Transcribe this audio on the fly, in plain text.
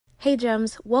Hey,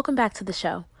 Gems, welcome back to the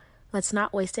show. Let's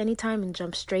not waste any time and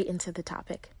jump straight into the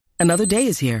topic. Another day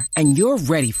is here, and you're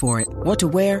ready for it. What to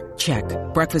wear? Check.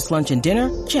 Breakfast, lunch, and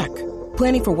dinner? Check.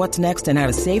 Planning for what's next and how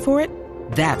to save for it?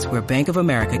 That's where Bank of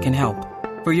America can help.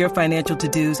 For your financial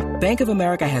to-dos, Bank of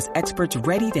America has experts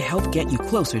ready to help get you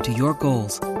closer to your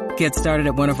goals. Get started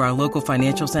at one of our local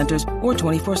financial centers or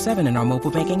 24/7 in our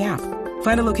mobile banking app.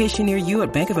 Find a location near you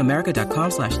at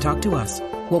bankofamerica.com/talktous.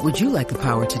 What would you like the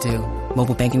power to do?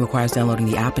 Mobile banking requires downloading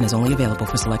the app and is only available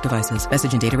for select devices.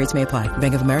 Message and data rates may apply.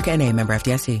 Bank of America N.A., member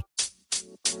FDIC.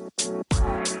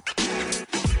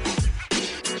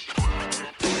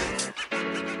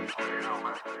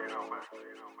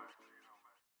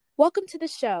 Welcome to the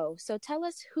show. So tell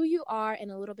us who you are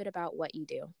and a little bit about what you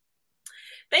do.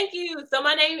 Thank you. So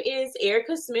my name is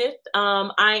Erica Smith.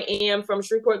 I am from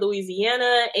Shreveport,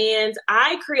 Louisiana, and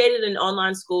I created an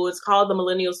online school. It's called the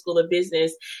Millennial School of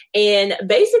Business. And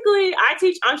basically, I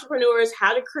teach entrepreneurs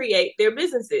how to create their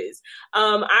businesses.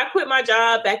 I quit my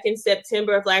job back in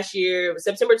September of last year,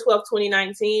 September 12th,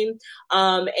 2019.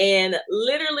 And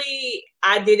literally,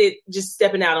 I did it just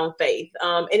stepping out on faith.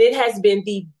 And it has been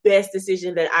the best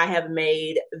decision that I have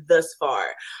made thus far.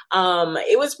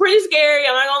 It was pretty scary,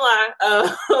 I'm not gonna lie.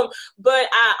 But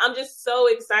I'm just so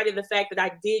excited the fact that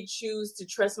I did choose to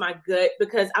trust my gut,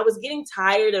 because I was getting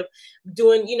tired of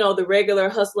doing, the regular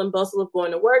hustle and bustle of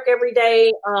going to work every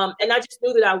day. And I just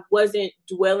knew that I wasn't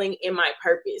dwelling in my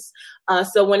purpose.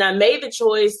 So when I made the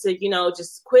choice to,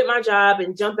 just quit my job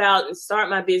and jump out and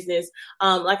start my business,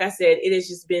 like I said, it has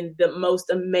just been the most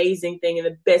amazing thing and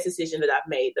the best decision that I've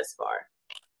made thus far.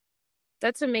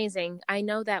 That's amazing. I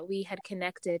know that we had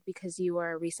connected because you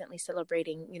were recently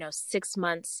celebrating, 6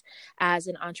 months as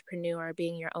an entrepreneur,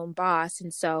 being your own boss.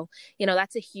 And so,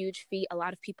 that's a huge feat. A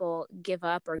lot of people give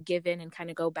up or give in and kind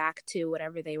of go back to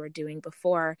whatever they were doing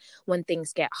before when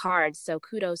things get hard. So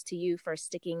kudos to you for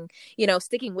sticking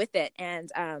with it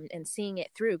and seeing it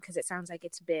through, because it sounds like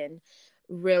it's been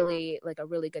really like a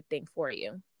really good thing for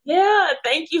you. Yeah,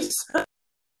 thank you so much.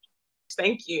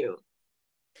 Thank you.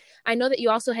 I know that you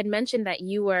also had mentioned that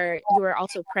you were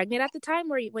also pregnant at the time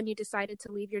when you decided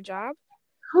to leave your job.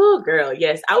 Oh, girl,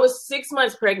 yes. I was 6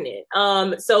 months pregnant.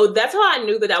 So that's how I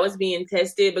knew that I was being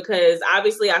tested, because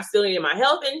obviously I still needed my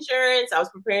health insurance. I was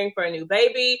preparing for a new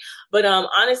baby. But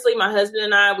honestly, my husband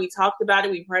and I, we talked about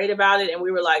it, we prayed about it, and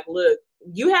we were like, look,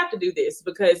 you have to do this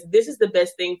because this is the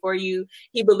best thing for you.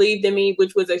 He believed in me,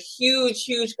 which was a huge,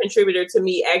 huge contributor to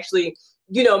me actually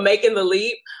making the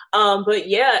leap. But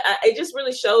yeah, it just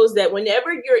really shows that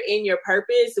whenever you're in your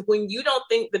purpose, when you don't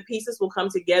think the pieces will come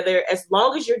together, as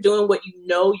long as you're doing what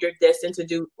you're destined to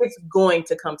do, it's going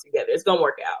to come together. It's going to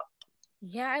work out.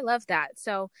 Yeah, I love that.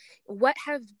 So what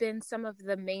have been some of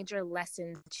the major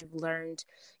lessons that you've learned,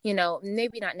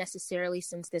 maybe not necessarily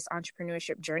since this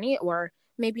entrepreneurship journey, or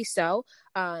maybe so,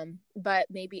 but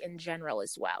maybe in general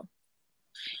as well?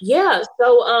 Yeah.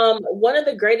 So one of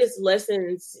the greatest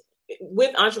lessons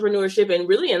with entrepreneurship and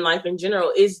really in life in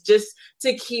general is just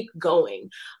to keep going.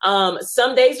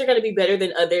 Some days are going to be better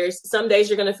than others. Some days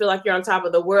you're going to feel like you're on top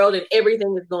of the world and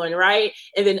everything is going right.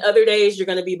 And then other days you're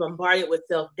going to be bombarded with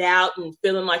self-doubt and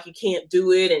feeling like you can't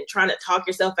do it and trying to talk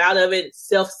yourself out of it and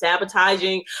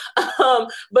self-sabotaging.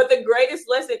 But the greatest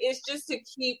lesson is just to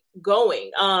keep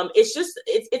going.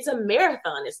 It's a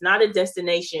marathon. It's not a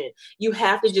destination. You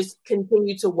have to just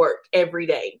continue to work every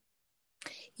day.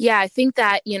 Yeah, I think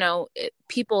that,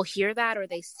 people hear that or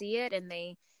they see it and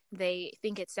they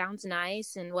think it sounds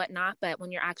nice and whatnot. But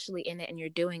when you're actually in it and you're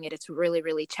doing it, it's really,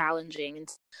 really challenging. And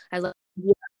I love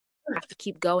have to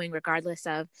keep going regardless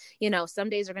of, some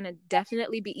days are going to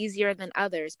definitely be easier than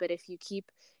others. But if you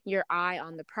keep your eye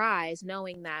on the prize,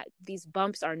 knowing that these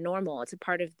bumps are normal, it's a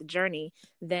part of the journey,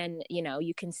 then,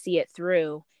 you can see it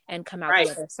through and come out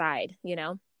the other side,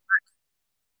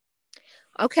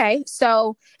 Okay,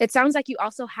 so it sounds like you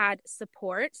also had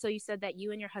support. So you said that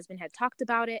you and your husband had talked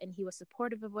about it and he was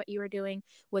supportive of what you were doing,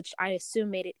 which I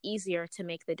assume made it easier to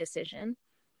make the decision.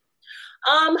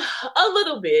 A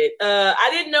little bit. I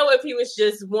didn't know if he was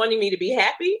just wanting me to be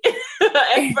happy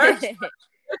at first.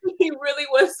 He really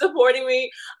was supporting me.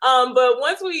 But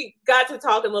once we got to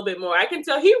talk a little bit more, I can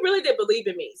tell he really did believe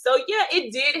in me. So yeah,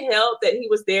 it did help that he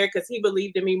was there because he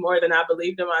believed in me more than I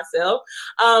believed in myself.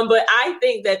 But I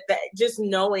think that just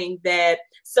knowing that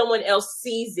someone else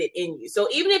sees it in you. So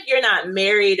even if you're not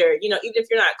married or, even if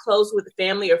you're not close with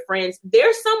family or friends,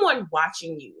 there's someone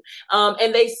watching you.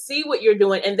 And they see what you're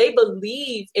doing and they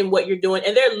believe in what you're doing.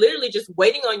 And they're literally just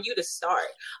waiting on you to start.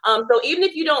 So even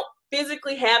if you don't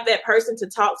physically have that person to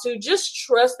talk to, just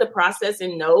trust the process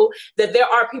and know that there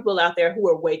are people out there who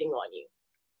are waiting on you.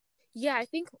 Yeah, I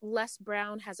think Les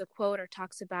Brown has a quote or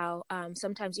talks about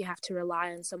sometimes you have to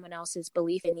rely on someone else's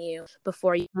belief in you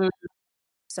before you Mm,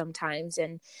 sometimes.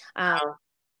 And, wow.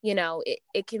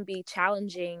 it can be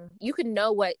challenging. You can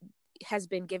know what has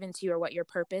been given to you or what your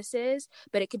purpose is,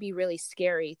 but it could be really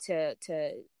scary to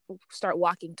start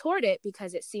walking toward it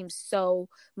because it seems so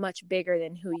much bigger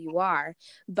than who you are.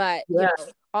 But Yeah.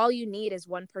 all you need is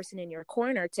one person in your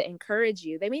corner to encourage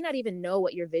you. They may not even know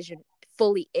what your vision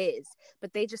fully is,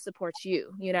 but they just support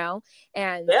you,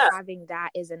 and Yeah. having that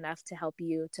is enough to help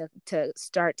you to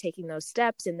start taking those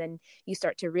steps, and then you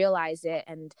start to realize it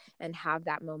and have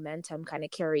that momentum kind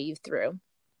of carry you through.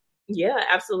 Yeah,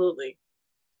 absolutely.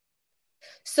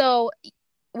 So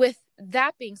with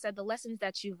that being said, the lessons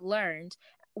that you've learned,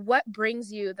 what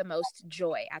brings you the most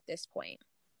joy at this point?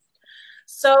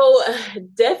 So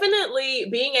definitely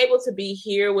being able to be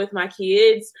here with my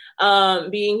kids,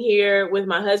 being here with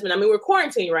my husband. I mean, we're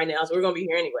quarantined right now, so we're gonna be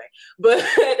here anyway. But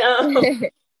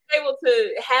able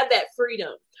to have that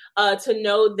freedom to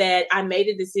know that I made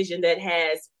a decision that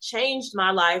has changed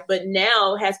my life, but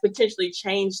now has potentially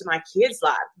changed my kids'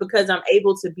 lives because I'm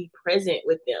able to be present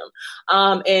with them.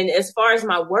 And as far as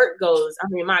my work goes, I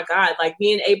mean, my God, like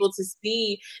being able to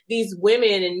see these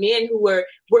women and men who were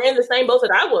in the same boat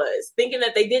that I was, thinking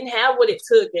that they didn't have what it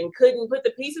took and couldn't put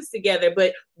the pieces together,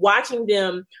 but watching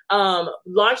them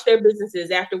launch their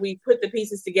businesses after we put the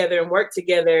pieces together and work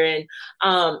together. And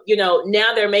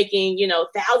now they're making,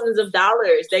 thousands of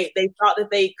dollars they thought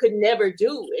that they could never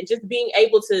do. And just being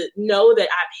able to know that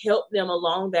I've helped them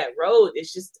along that road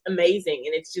is just amazing.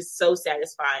 And it's just so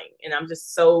satisfying. And I'm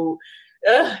just so,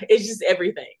 it's just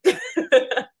everything.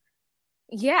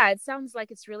 Yeah, it sounds like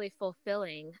it's really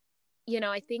fulfilling.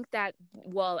 I think that,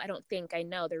 well, I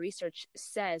know the research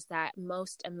says that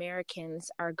most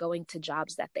Americans are going to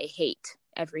jobs that they hate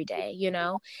every day,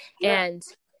 Yeah. and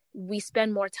we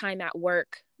spend more time at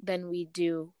work than we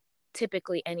do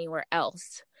typically anywhere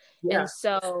else. Yeah. And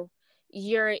so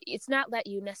it's not that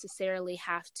you necessarily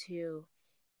have to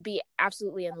be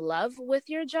absolutely in love with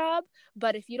your job,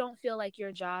 but if you don't feel like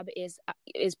your job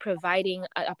is providing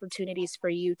opportunities for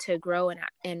you to grow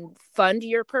and fund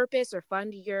your purpose or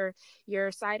fund your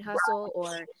side hustle,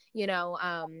 or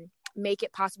make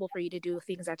it possible for you to do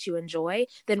things that you enjoy,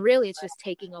 then really it's just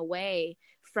taking away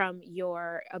from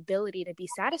your ability to be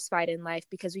satisfied in life,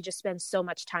 because we just spend so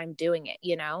much time doing it.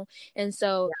 And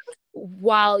so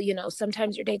while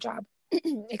sometimes your day job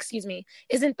excuse me,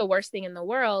 isn't the worst thing in the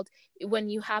world, when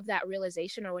you have that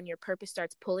realization or when your purpose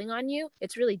starts pulling on you,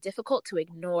 it's really difficult to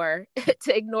ignore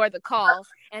the call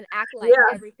and act like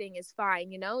Yeah. everything is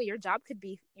fine. Your job could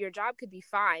be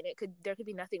fine. There could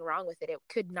be nothing wrong with it. It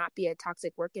could not be a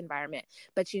toxic work environment,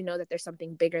 but you know that there's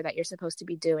something bigger that you're supposed to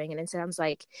be doing. And it sounds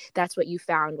like that's what you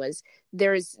found, was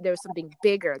there's something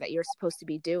bigger that you're supposed to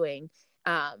be doing.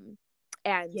 And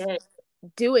Yes.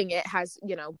 doing it has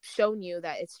shown you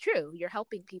that it's true. You're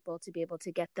helping people to be able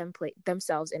to get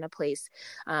themselves in a place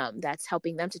that's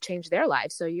helping them to change their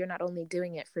lives. So you're not only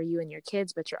doing it for you and your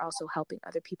kids, but you're also helping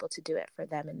other people to do it for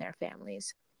them and their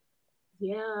families.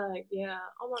 Yeah. Yeah.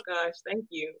 Oh my gosh. Thank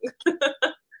you.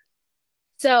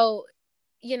 So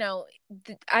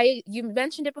you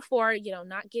mentioned it before,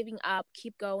 not giving up,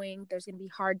 keep going. There's going to be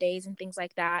hard days and things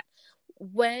like that.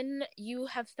 When you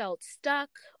have felt stuck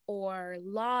or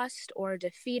lost or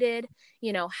defeated,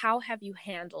 how have you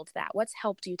handled that? What's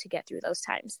helped you to get through those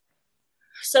times?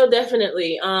 So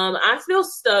definitely. I feel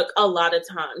stuck a lot of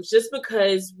times just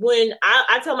because when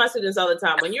I tell my students all the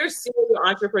time, when you're a serial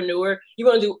entrepreneur, you're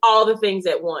going to do all the things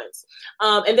at once.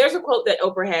 And there's a quote that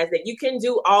Oprah has that you can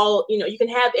do all, you can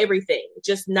have everything,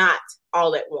 just not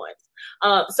all at once.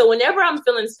 So whenever I'm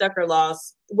feeling stuck or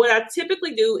lost, what I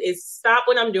typically do is stop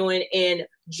what I'm doing and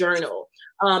journal.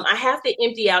 I have to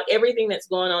empty out everything that's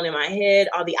going on in my head,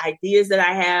 all the ideas that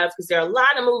I have, because there are a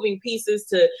lot of moving pieces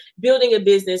to building a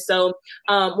business. So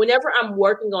whenever I'm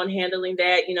working on handling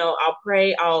that, I'll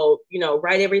pray, I'll,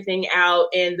 write everything out.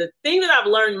 And the thing that I've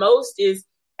learned most is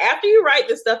after you write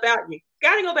this stuff out, you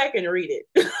got to go back and read it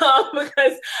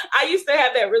because I used to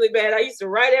have that really bad. I used to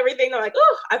write everything. I'm like,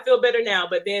 oh, I feel better now.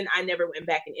 But then I never went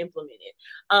back and implemented.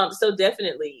 So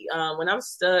definitely when I'm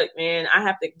stuck, man, I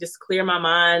have to just clear my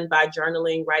mind by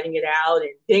journaling, writing it out, and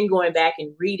then going back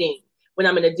and reading when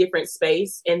I'm in a different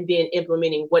space and then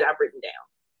implementing what I've written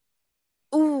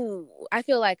down. Ooh, I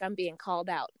feel like I'm being called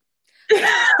out.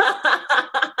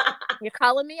 You're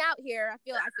calling me out here. I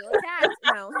feel attacked.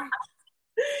 No.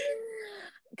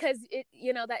 Because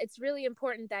that it's really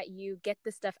important that you get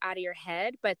the stuff out of your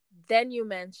head, but then you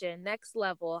mention next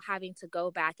level, having to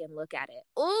go back and look at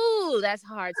it. Ooh, that's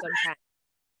hard sometimes.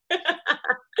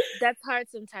 That's hard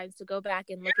sometimes to go back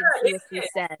and look and see what you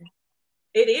said.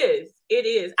 It is. It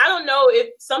is. I don't know if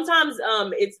sometimes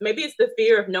it's maybe it's the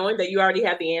fear of knowing that you already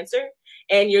have the answer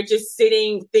and you're just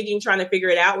sitting thinking trying to figure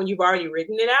it out when you've already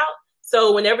written it out.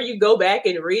 So whenever you go back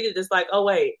and read it, it's like, oh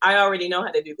wait, I already know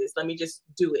how to do this. Let me just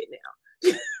do it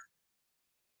now.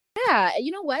 Yeah,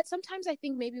 you know what? Sometimes I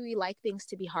think maybe we like things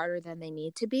to be harder than they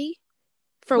need to be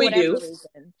for We whatever do.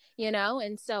 reason, you know?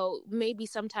 And so maybe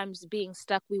sometimes being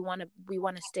stuck, we want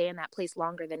to stay in that place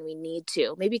longer than we need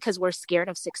to. Maybe because we're scared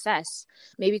of success,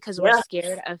 maybe because we're Yeah.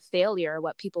 scared of failure,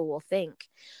 what people will think.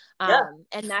 Yeah.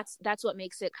 And that's what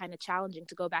makes it kind of challenging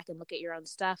to go back and look at your own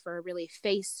stuff or really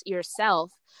face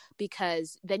yourself,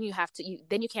 because then you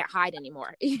can't hide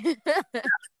anymore.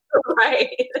 Right.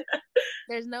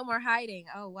 There's no more hiding.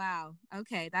 Oh, wow.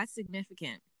 Okay. That's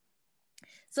significant.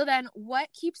 So then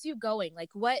what keeps you going? Like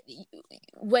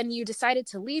when you decided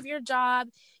to leave your job,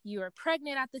 you were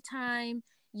pregnant at the time,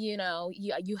 you know,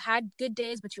 you had good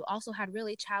days, but you also had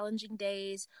really challenging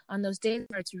days. On those days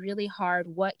where it's really hard,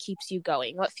 what keeps you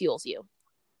going? What fuels you?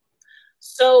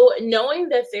 So knowing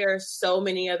that there are so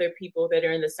many other people that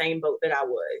are in the same boat that I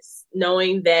was,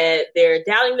 knowing that they're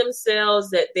doubting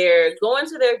themselves, that they're going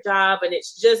to their job and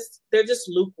they're just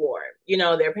lukewarm. You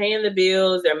know, they're paying the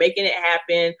bills, they're making it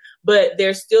happen, but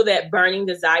there's still that burning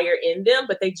desire in them,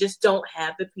 but they just don't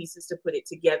have the pieces to put it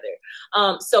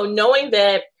together. So knowing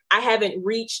that I haven't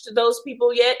reached those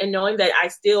people yet, and knowing that I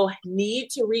still need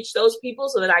to reach those people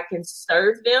so that I can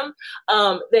serve them,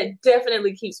 that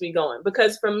definitely keeps me going.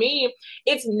 Because for me,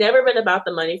 it's never been about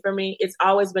the money for me. It's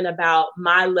always been about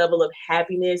my level of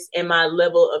happiness and my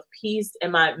level of peace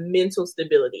and my mental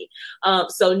stability.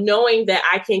 So knowing that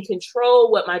I can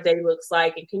control what my day looks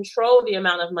like and control the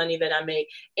amount of money that I make,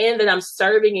 and that I'm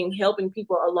serving and helping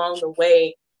people along the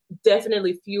way,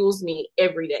 definitely fuels me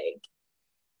every day.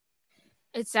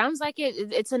 It sounds like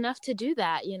it's enough to do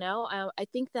that, you know? I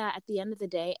think that at the end of the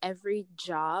day, every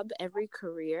job, every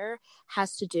career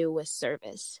has to do with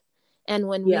service. And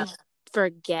when we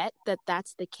forget that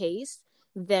that's the case,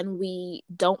 then we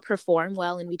don't perform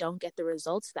well and we don't get the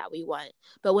results that we want.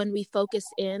 But when we focus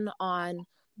in on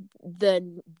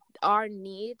our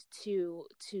need to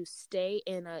stay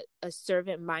in a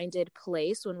servant minded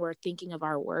place when we're thinking of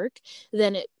our work,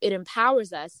 then it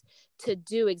empowers us to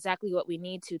do exactly what we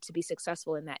need to be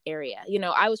successful in that area. You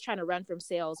know, I was trying to run from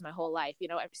sales my whole life, you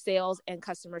know, sales and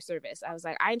customer service. I was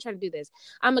like, I ain't trying to do this.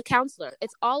 I'm a counselor.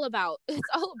 It's all about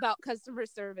customer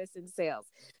service and sales.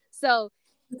 So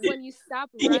when you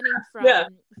stop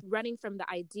running from the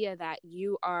idea that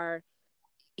you are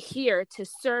here to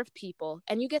serve people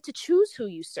and you get to choose who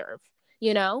you serve,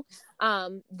 you know,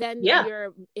 then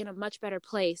you're in a much better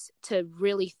place to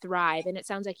really thrive. And it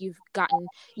sounds like you've gotten,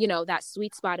 you know, that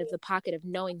sweet spot of the pocket of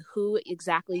knowing who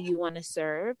exactly you want to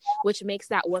serve, which makes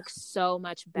that work so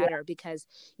much better because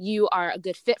you are a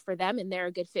good fit for them and they're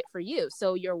a good fit for you.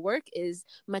 So your work is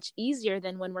much easier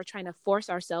than when we're trying to force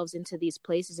ourselves into these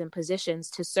places and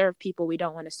positions to serve people we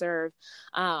don't want to serve.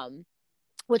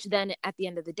 Which then at the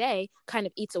end of the day kind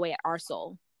of eats away at our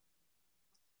soul.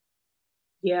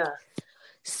 Yeah.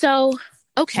 So,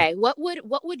 okay, what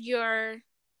would your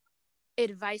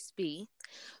advice be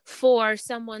for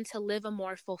someone to live a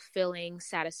more fulfilling,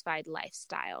 satisfied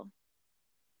lifestyle?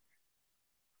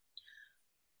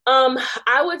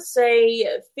 I would say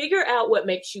figure out what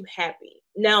makes you happy.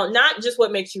 Now, not just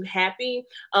what makes you happy,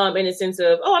 in a sense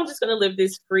of, oh, I'm just going to live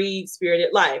this free spirited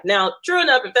life. Now, true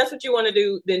enough, if that's what you want to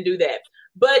do, then do that.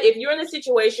 But if you're in a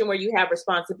situation where you have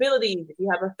responsibilities, if you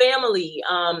have a family,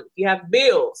 if you have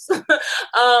bills,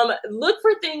 look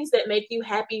for things that make you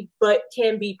happy, but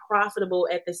can be profitable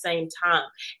at the same time,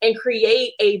 and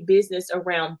create a business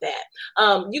around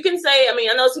that. You can say, I mean,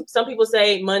 I know some people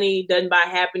say money doesn't buy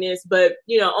happiness, but,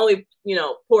 you know, only, you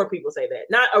know, poor people say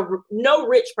that. No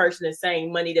rich person is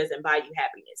saying money doesn't buy you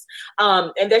happiness.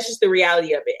 And that's just the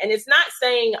reality of it. And it's not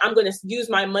saying I'm going to use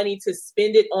my money to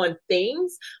spend it on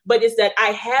things, but it's that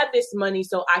I have this money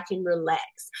so I can relax.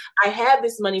 I have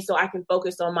this money so I can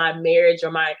focus on my marriage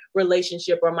or my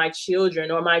relationship or my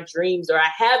children or my dreams, or I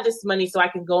have this money so I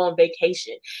can go on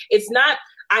vacation. It's not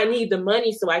I need the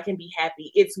money so I can be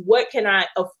happy. It's what can I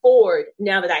afford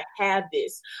now that I have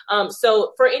this?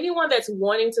 So for anyone that's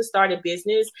wanting to start a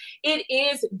business, it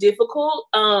is difficult,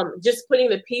 just putting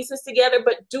the pieces together,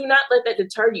 but do not let that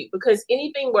deter you, because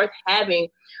anything worth having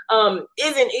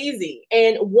isn't easy.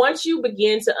 And once you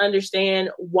begin to understand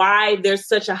why there's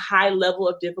such a high level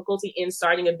of difficulty in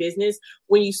starting a business,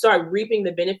 when you start reaping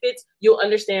the benefits, you'll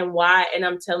understand why. And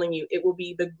I'm telling you, it will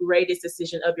be the greatest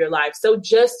decision of your life. So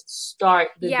just start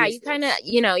the business. You kind of,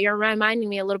 you know, you're reminding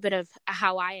me a little bit of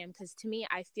how I am, because to me,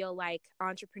 I feel like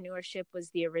entrepreneurship was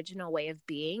the original way of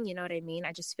being. You know what I mean?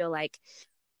 I just feel like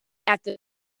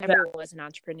everyone was an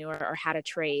entrepreneur or had a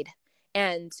trade.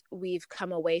 And we've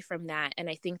come away from that. And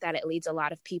I think that it leads a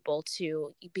lot of people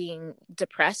to being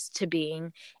depressed, to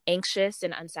being anxious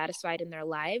and unsatisfied in their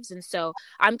lives. And so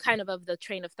I'm kind of the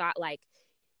train of thought, like,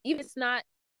 even if it's not,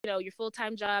 your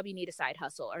full-time job, you need a side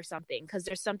hustle or something, because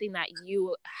there's something that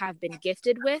you have been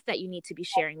gifted with that you need to be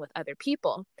sharing with other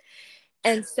people.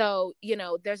 And so,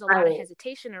 there's a lot of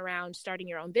hesitation around starting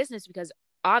your own business because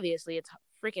obviously it's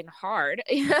freaking hard.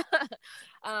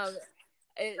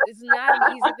 It's not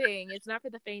an easy thing. It's not for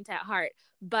the faint at heart,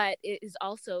 but it is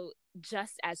also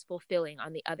just as fulfilling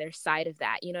on the other side of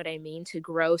that. You know what I mean? To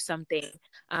grow something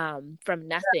from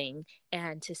nothing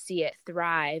and to see it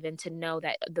thrive and to know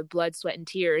that the blood, sweat, and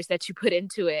tears that you put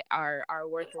into it are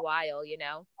worthwhile,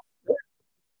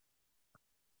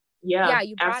 Yeah,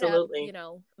 you brought absolutely.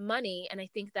 up, money. And I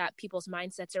think that people's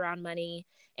mindsets around money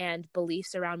and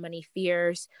beliefs around money,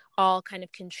 fears, all kind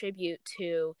of contribute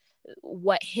to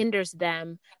what hinders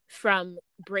them from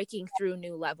breaking through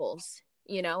new levels,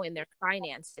 in their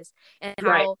finances. And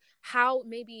how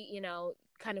maybe,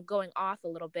 kind of going off a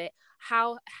little bit,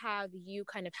 how have you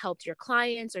kind of helped your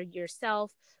clients or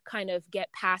yourself kind of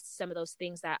get past some of those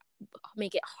things that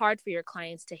make it hard for your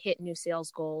clients to hit new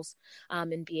sales goals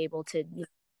and be able to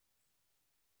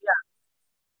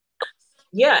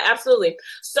Yeah, absolutely.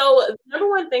 So the number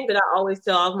one thing that I always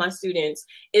tell all of my students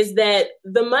is that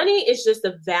the money is just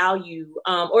a value,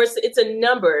 or it's a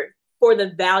number for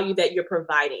the value that you're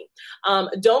providing.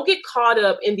 Don't get caught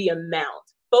up in the amount.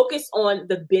 Focus on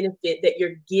the benefit that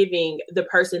you're giving the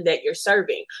person that you're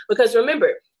serving. Because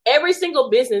remember, every single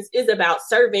business is about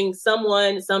serving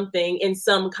someone, something in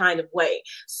some kind of way.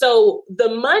 So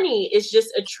the money is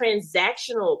just a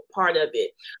transactional part of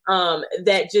it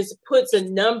that just puts a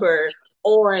number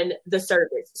on the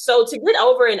service. So to get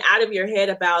over and out of your head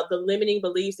about the limiting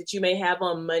beliefs that you may have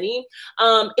on money,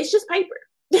 it's just paper.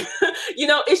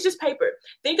 It's just paper.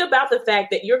 Think about the fact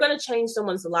that you're going to change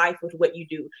someone's life with what you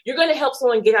do. You're going to help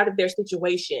someone get out of their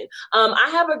situation. I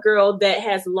have a girl that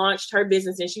has launched her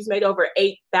business and she's made over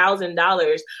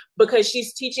 $8,000 because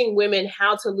she's teaching women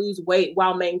how to lose weight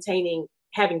while maintaining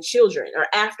having children or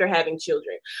after having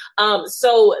children.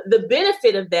 So the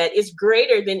benefit of that is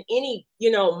greater than any,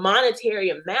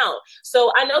 monetary amount.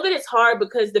 So I know that it's hard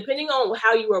because depending on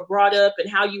how you were brought up and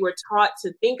how you were taught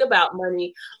to think about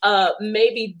money,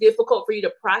 may be difficult for you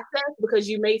to process because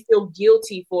you may feel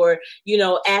guilty for,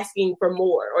 asking for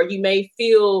more, or you may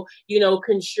feel,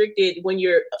 constricted when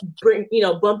you're,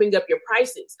 bumping up your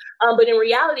prices. But in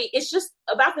reality, it's just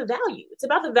about the value. It's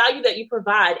about the value that you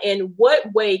provide, and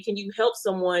what way can you help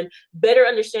someone better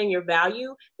understand your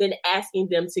value than asking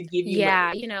them to give you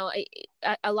money.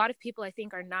 A lot of people I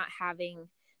think are not having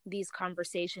these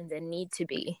conversations and need to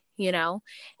be,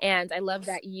 and I love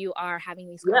that you are having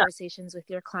these conversations with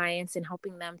your clients and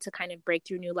helping them to kind of break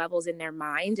through new levels in their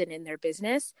mind and in their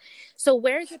business. So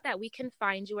where is it that we can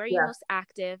find you? Where are you most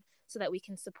active so that we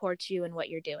can support you in what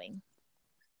you're doing?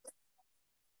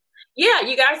 Yeah,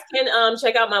 you guys can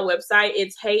check out my website.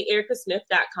 It's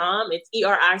heyericasmith.com. It's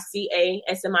ERICASMITH.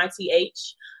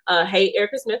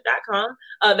 Heyericasmith.com.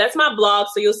 That's my blog.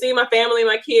 So you'll see my family,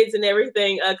 my kids and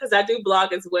everything, because I do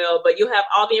blog as well. But you'll have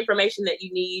all the information that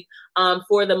you need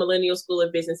for the Millennial School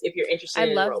of Business if you're interested.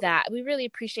 I love that. We really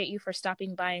appreciate you for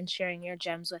stopping by and sharing your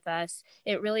gems with us.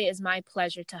 It really is my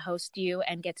pleasure to host you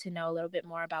and get to know a little bit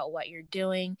more about what you're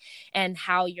doing and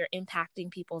how you're impacting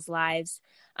people's lives.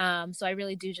 So I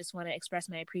really do just want to express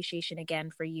my appreciation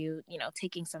again for you,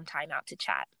 taking some time out to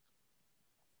chat.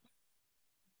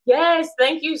 Yes,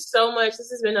 thank you so much. This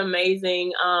has been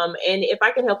amazing. And if I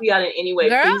can help you out in any way,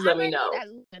 girl, please let me know.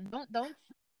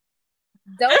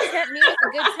 Don't set me with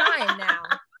a good time now.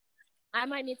 I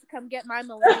might need to come get my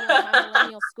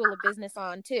millennial School of Business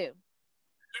on too.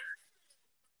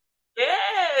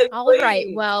 Yes. All please. Right.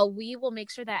 Well, we will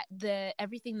make sure that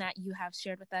everything that you have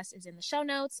shared with us is in the show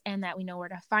notes and that we know where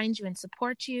to find you and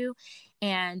support you.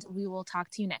 And we will talk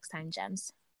to you next time,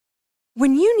 Gems.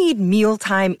 When you need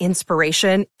mealtime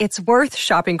inspiration, it's worth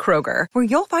shopping Kroger, where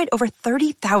you'll find over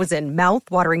 30,000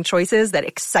 mouth-watering choices that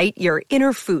excite your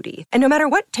inner foodie. And no matter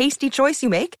what tasty choice you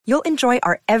make, you'll enjoy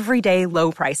our everyday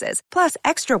low prices, plus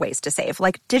extra ways to save,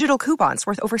 like digital coupons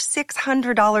worth over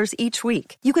 $600 each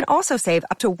week. You can also save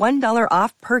up to $1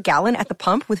 off per gallon at the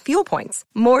pump with fuel points.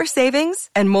 More savings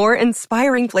and more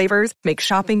inspiring flavors make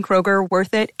shopping Kroger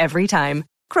worth it every time.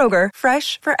 Kroger,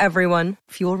 fresh for everyone.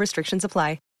 Fuel restrictions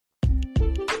apply.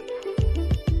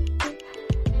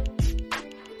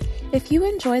 If you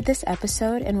enjoyed this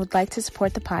episode and would like to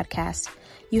support the podcast,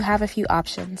 you have a few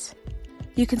options.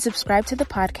 You can subscribe to the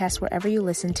podcast wherever you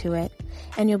listen to it,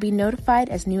 and you'll be notified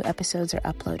as new episodes are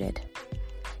uploaded.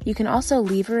 You can also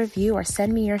leave a review or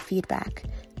send me your feedback.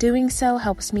 Doing so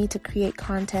helps me to create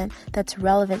content that's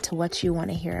relevant to what you want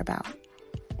to hear about.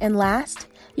 And last,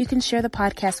 you can share the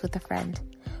podcast with a friend.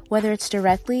 Whether it's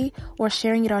directly or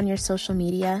sharing it on your social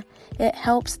media, it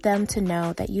helps them to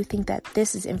know that you think that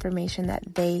this is information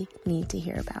that they need to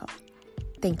hear about.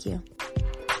 Thank you.